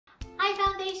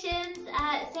Congratulations!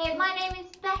 So my name is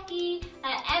Becky.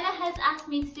 Emma has asked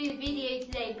me to do the video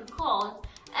today because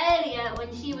earlier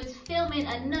when she was filming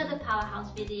another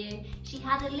Powerhouse video, she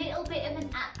had a little bit of an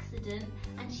accident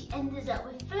and she ended up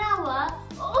with flour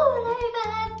all over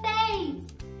her face.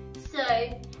 So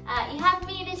you have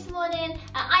me this morning.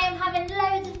 I am having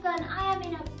loads of fun. I am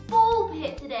in a ball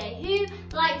pit today.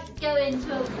 Who likes going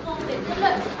to a ball pit? So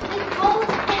look, there's balls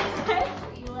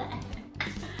everywhere.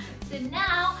 So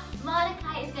now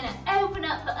Mordecai is going to open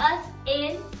up for us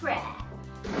in prayer.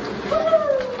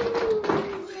 Woo!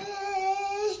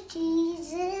 Yes,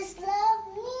 Jesus love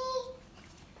me.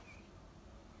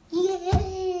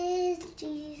 Yes,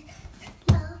 Jesus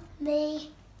love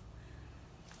me.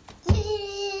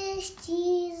 Yes,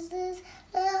 Jesus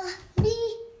love me.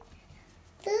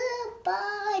 The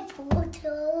Bible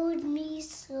told me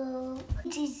so.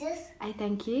 Jesus, I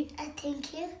thank you I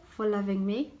thank you for loving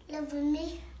me. loving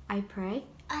me. I pray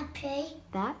I pray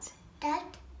that that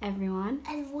everyone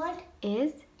everyone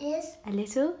is is a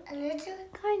little a little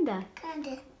kinder.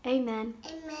 kinder. Amen.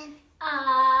 Amen.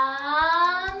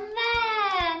 Amen.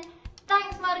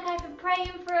 Thanks Mordecai for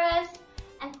praying for us,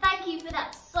 and thank you for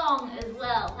that song as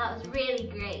well. That was really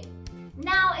great.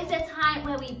 Now is a time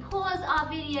where we pause our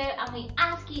video and we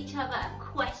ask each other a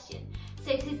question.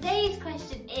 So today's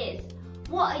question is,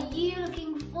 what are you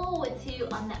looking forward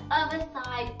to on the other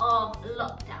side of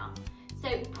lockdown? So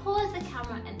pause the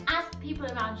camera and ask people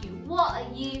around you, what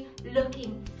are you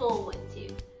looking forward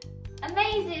to?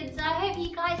 Amazing, so I hope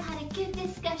you guys had a good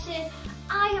discussion.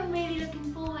 I am really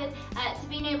looking forward to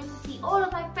being able to see all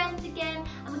of my friends again,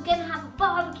 and we're gonna have a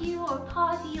barbecue or a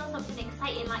party or something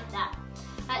exciting like that.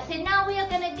 So now we are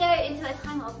going to go into a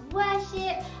time of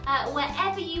worship.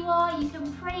 Wherever you are, you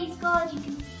can praise God, you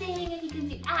can sing, and you can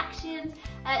do actions.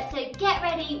 So get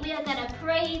ready, we are going to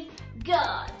praise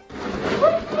God.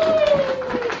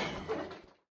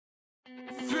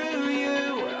 Through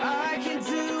you, I can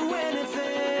do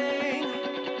anything.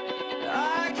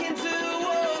 I can do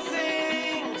all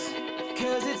things,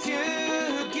 'cause it's you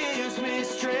who gives me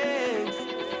strength.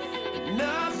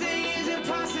 Nothing is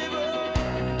impossible.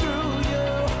 Through you,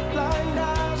 blind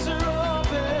eyes are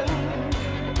open,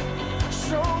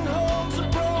 strongholds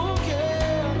are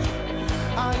broken.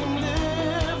 I am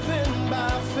living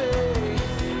by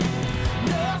faith.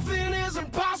 Nothing is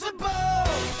impossible.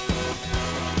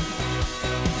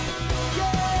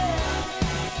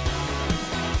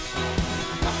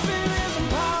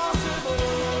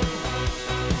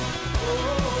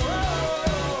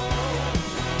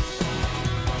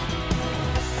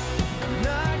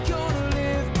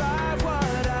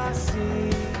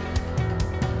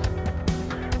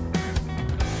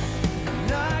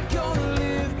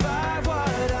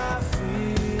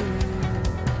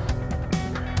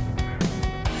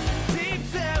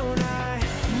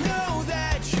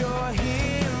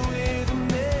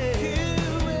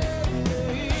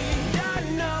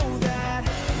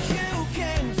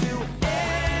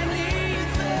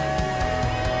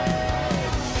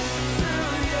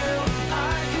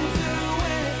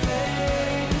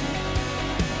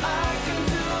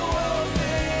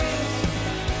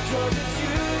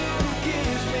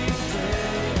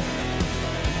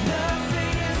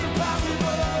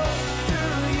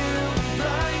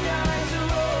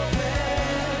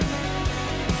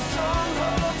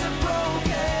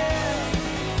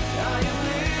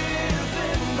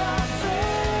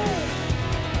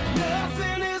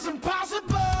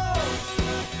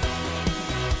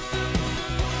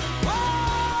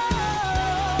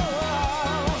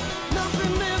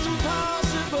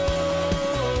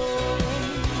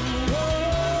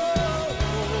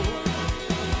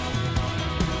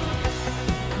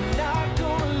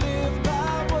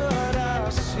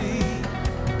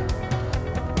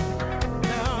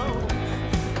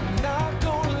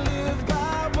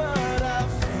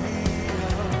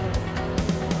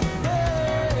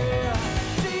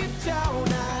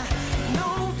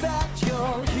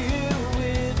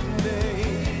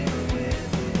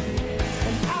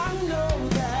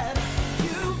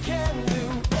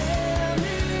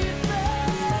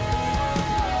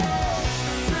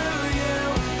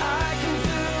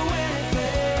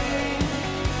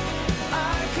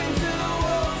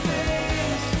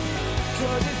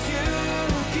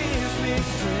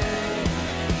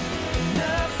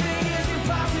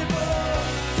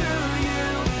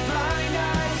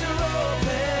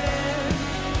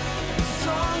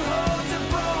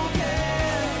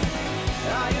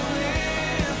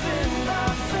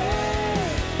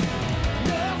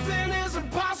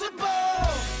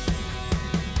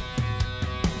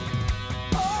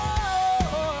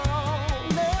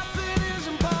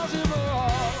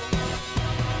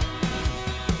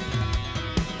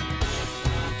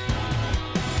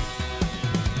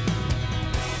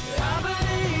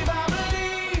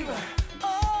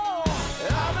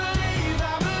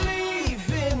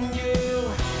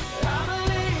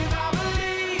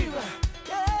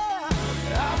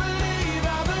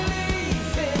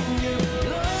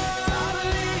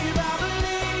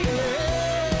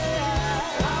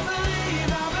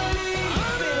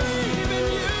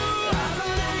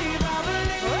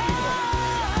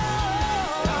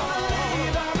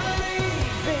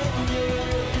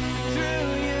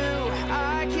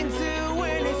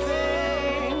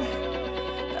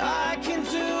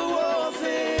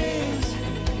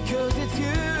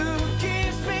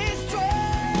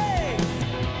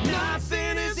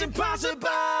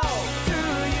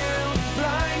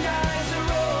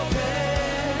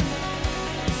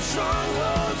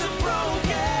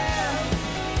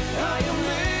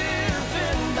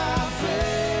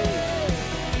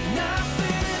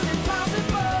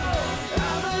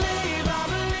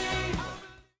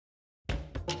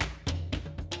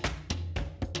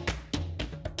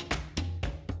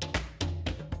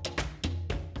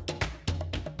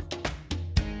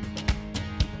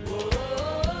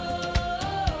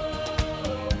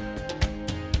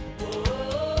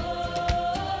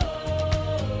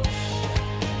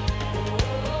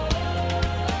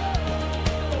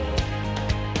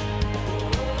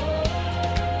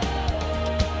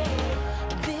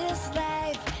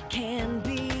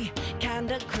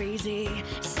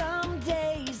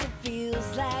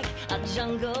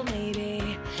 jungle,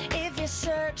 maybe. If you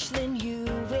search, then you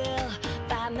will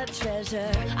find the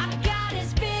treasure. Our God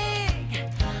is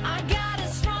big, our God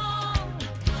is strong.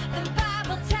 The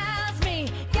Bible tells me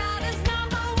God is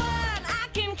number one. I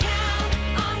can count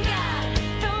on God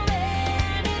for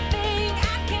anything.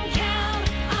 I can count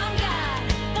on God.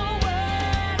 The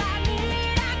word I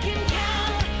need, I can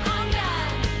count on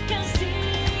God. 'Cause He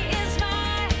is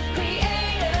my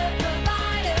creator,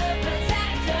 provider,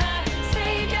 protector,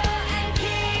 savior, and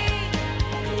king.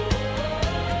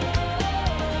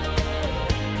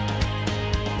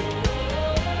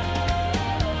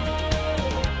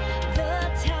 The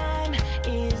time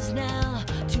is now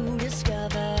to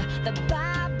discover. The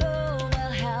Bible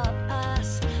will help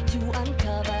us to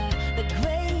uncover the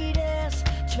greatest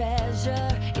treasure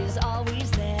is always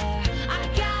there. Our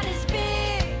God is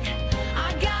big,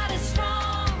 our God is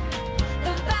strong.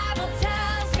 The Bible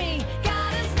tells me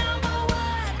God is number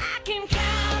one. I can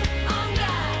count on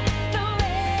God for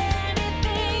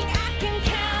anything. I can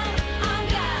count on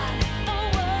God. The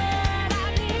word I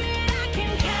need, I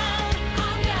can count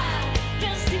on God.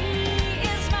 'Cause He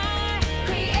is my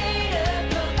creator,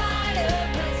 provider,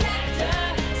 protector,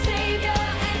 savior,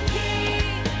 and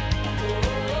king.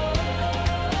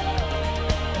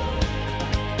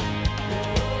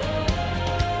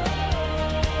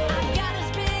 Our God is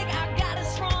big, our God is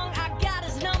strong, our God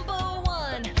is number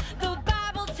one. The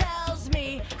Bible tells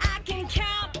me I can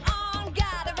count on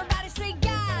God. Everybody say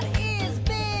God is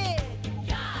big.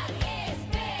 God is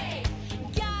big.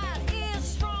 God is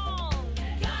strong.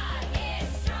 God is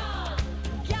strong.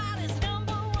 God is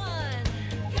number one.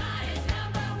 God is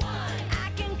number one. I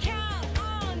can count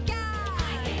on God.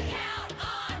 I can count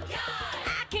on God.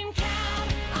 I can count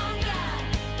on God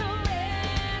for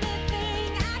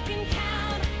anything. I can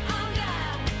count on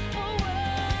God for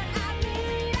what I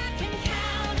need. I can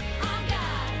count on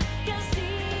God 'cause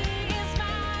He is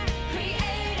my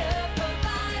creator,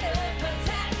 provider,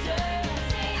 protector,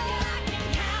 savior. I can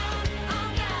count on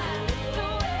God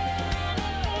for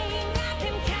anything. I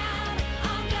can count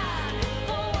on God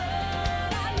for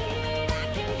what I need. I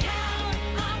can count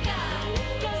on God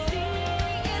 'cause He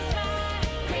is my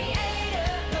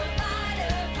creator,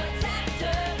 provider,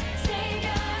 protector,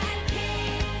 savior, and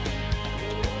king.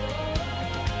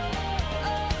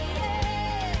 Oh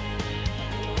yeah,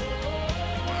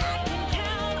 I can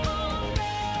count on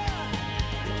God.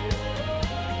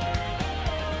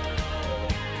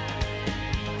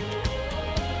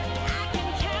 I can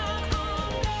count on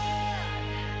God.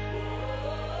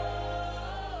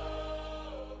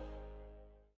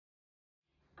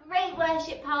 Great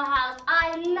worship, Powerhouse.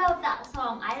 I love that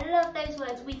song. I love those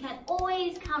words. We can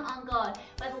always count on God.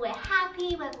 Whether we're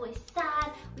happy, whether we're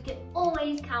sad, we can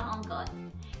always count on God.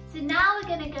 So now we're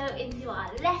going to go into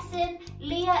our lesson.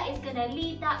 Leah is going to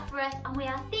lead that for us, and we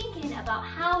are thinking about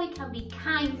how we can be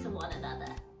kind to one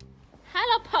another.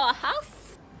 Hello,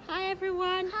 Powerhouse. Hi,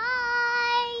 everyone.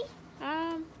 Hi.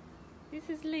 This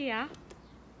is Leah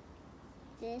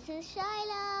This is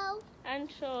Shiloh. and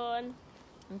Sean.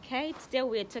 Okay, today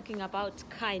we're talking about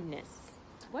kindness.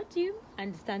 What do you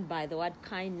understand by the word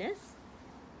kindness?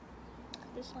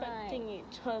 Respecting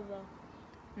each other.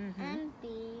 And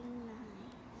being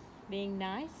nice. Being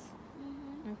nice.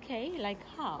 Okay, like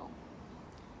how?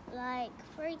 Like,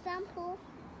 for example,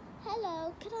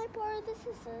 hello, can I borrow the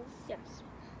scissors? Yes.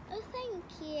 Oh, thank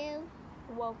you.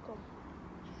 Welcome.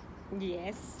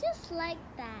 Yes. Just like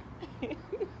that.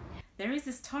 There is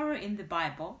a story in the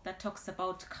Bible that talks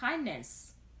about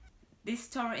kindness. This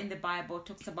story in the Bible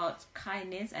talks about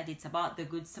kindness, and it's about the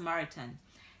Good Samaritan.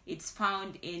 It's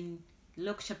found in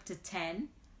Luke chapter 10,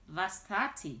 verse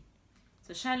 30.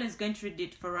 So Shiloh is going to read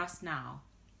it for us now.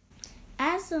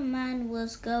 As a man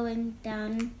was going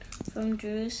down from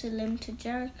Jerusalem to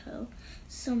Jericho,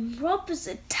 some robbers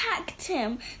attacked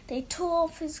him. They tore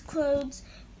off his clothes,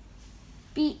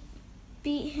 beat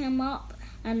him up,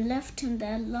 and left him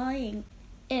there lying.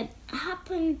 It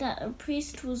happened that a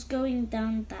priest was going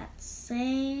down that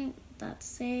same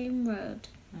road.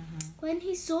 When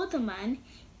he saw the man,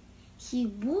 he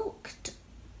walked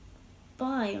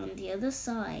by on the other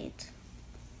side.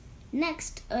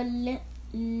 Next, a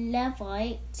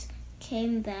Levite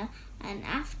came there, and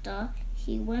after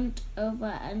he went over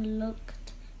and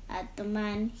looked at the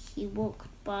man he walked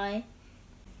by.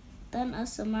 Then a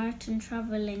Samaritan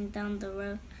traveling down the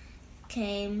road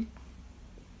came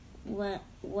where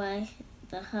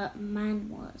the hurt man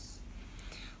was.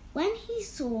 When he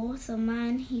saw the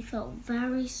man, he felt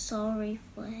very sorry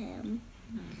for him.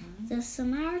 The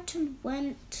Samaritan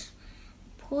went,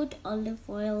 poured olive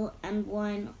oil and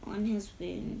wine on his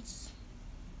wounds,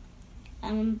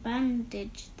 and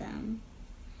bandaged them.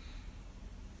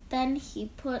 Then he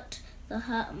put the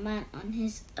hurt man on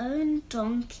his own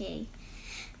donkey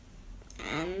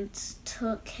and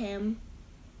took him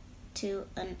to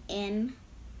an inn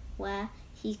where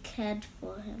he cared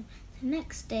for him. The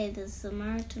next day the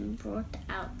Samaritan brought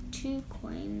out 2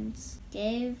 coins,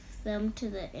 gave them to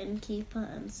the innkeeper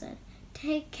and said,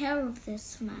 "Take care of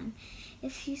this man.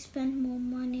 If you spend more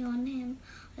money on him,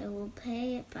 I will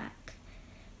pay it back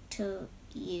to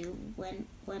you when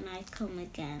I come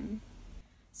again."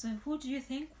 So who do you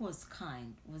think was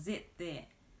kind? Was it the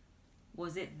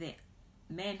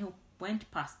men who went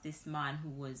past this man who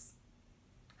was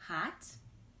hurt?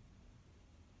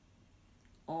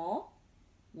 Or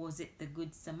was it the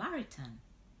Good Samaritan?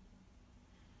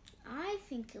 I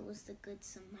think it was the Good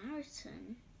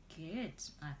Samaritan.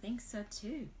 Good, I think so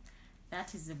too.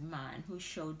 That is a man who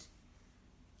showed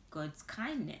God's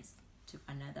kindness to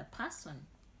another person.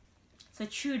 So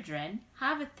children,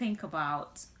 have a think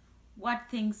about what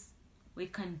things we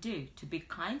can do to be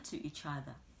kind to each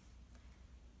other.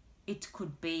 It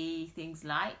could be things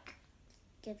like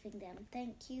Giving them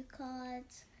thank you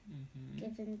cards,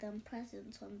 giving them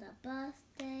presents on their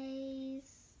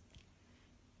birthdays,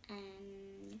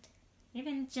 and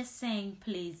even just saying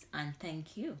please and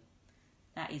thank you.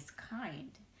 That is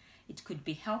kind. It could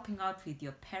be helping out with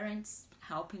your parents,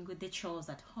 helping with the chores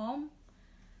at home.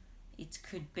 It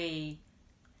could be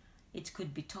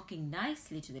talking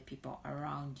nicely to the people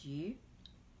around you.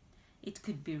 It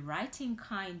could be writing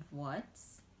kind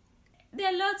words. There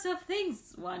are lots of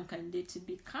things one can do to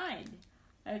be kind.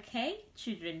 Okay,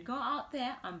 children, go out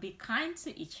there and be kind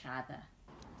to each other.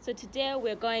 So today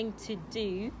we're going to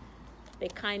do the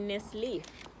kindness leaf.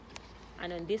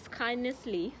 And on this kindness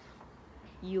leaf,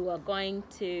 you are going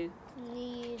to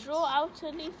Draw out a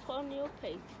leaf on your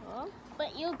paper.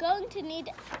 But you're going to need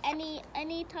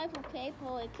any type of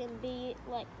paper. It can be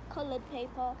like colored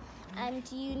paper, and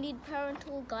you need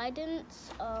parental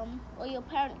guidance, or your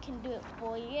parent can do it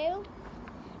for you.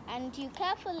 And you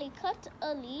carefully cut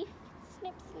a leaf,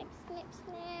 snip, snip, snip,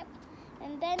 snip,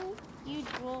 and then you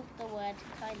draw the word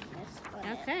kindness on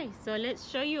it. Okay, so let's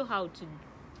show you how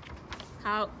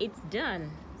it's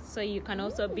done. So you can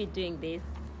also be doing this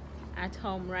at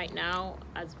home right now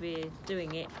as we're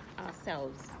doing it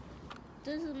ourselves.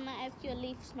 Doesn't matter if your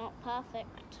leaf's not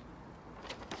perfect.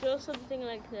 Draw something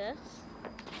like this.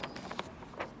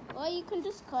 Or you can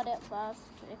just cut it first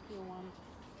if you want.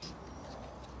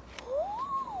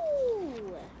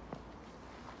 Ooh.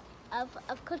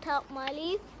 I've cut out my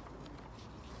leaf.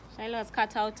 Shiloh has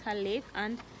cut out her leaf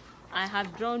and I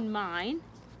have drawn mine.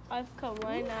 I've cut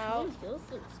mine out.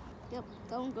 Yep,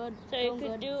 going good. So you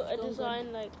could do a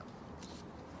design like.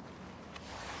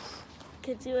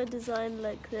 Could do a design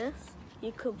like this.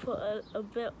 You could put a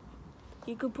bit.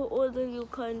 You could put all of your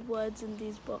kind words in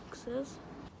these boxes.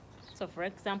 So for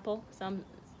example,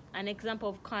 an example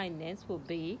of kindness would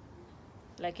be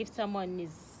like if someone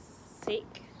is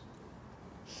sick.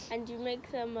 And you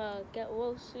make them a get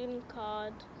well soon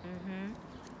card.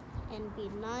 And be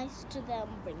nice to them,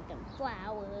 bring them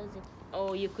flowers.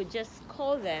 Or you could just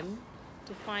call them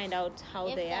to find out how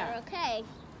If they they're are. okay.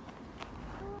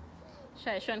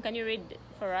 Sean, can you read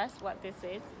for us what this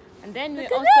is? And then we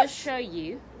Look at also this. show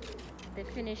you the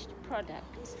finished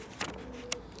product.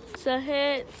 So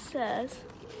here it says,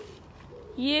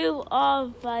 "You are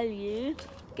valued.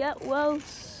 Get well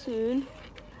soon.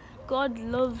 God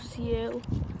loves you."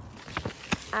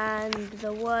 And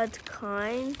the word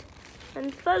kind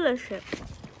and fellowship.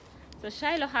 So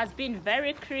Shiloh has been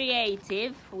very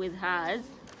creative with hers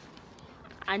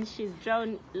and she's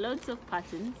drawn lots of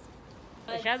patterns.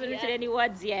 She hasn't written any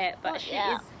words yet, but she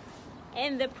is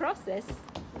in the process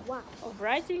of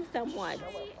writing some words.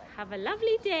 Have a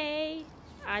lovely day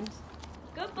and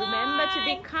remember to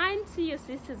be kind to your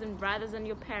sisters and brothers and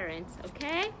your parents,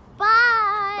 okay?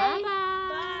 Bye.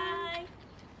 Bye-bye.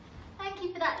 Thank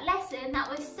you for that lesson. That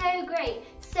was so great.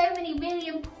 So many really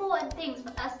important things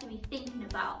for us to be thinking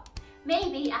about.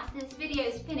 Maybe after this video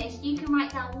is finished, you can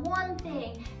write down one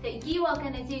thing that you are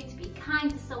going to do to be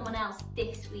kind to someone else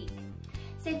this week.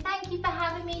 So thank you for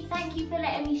having me. Thank you for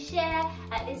letting me share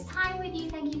at this time with you.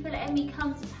 Thank you for letting me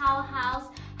come to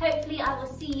Powerhouse. Hopefully I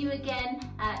will see you again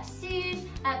soon.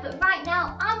 But right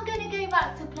now, I'm going to go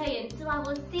back to playing. So I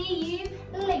will see you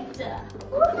later.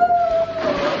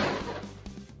 Woo-hoo!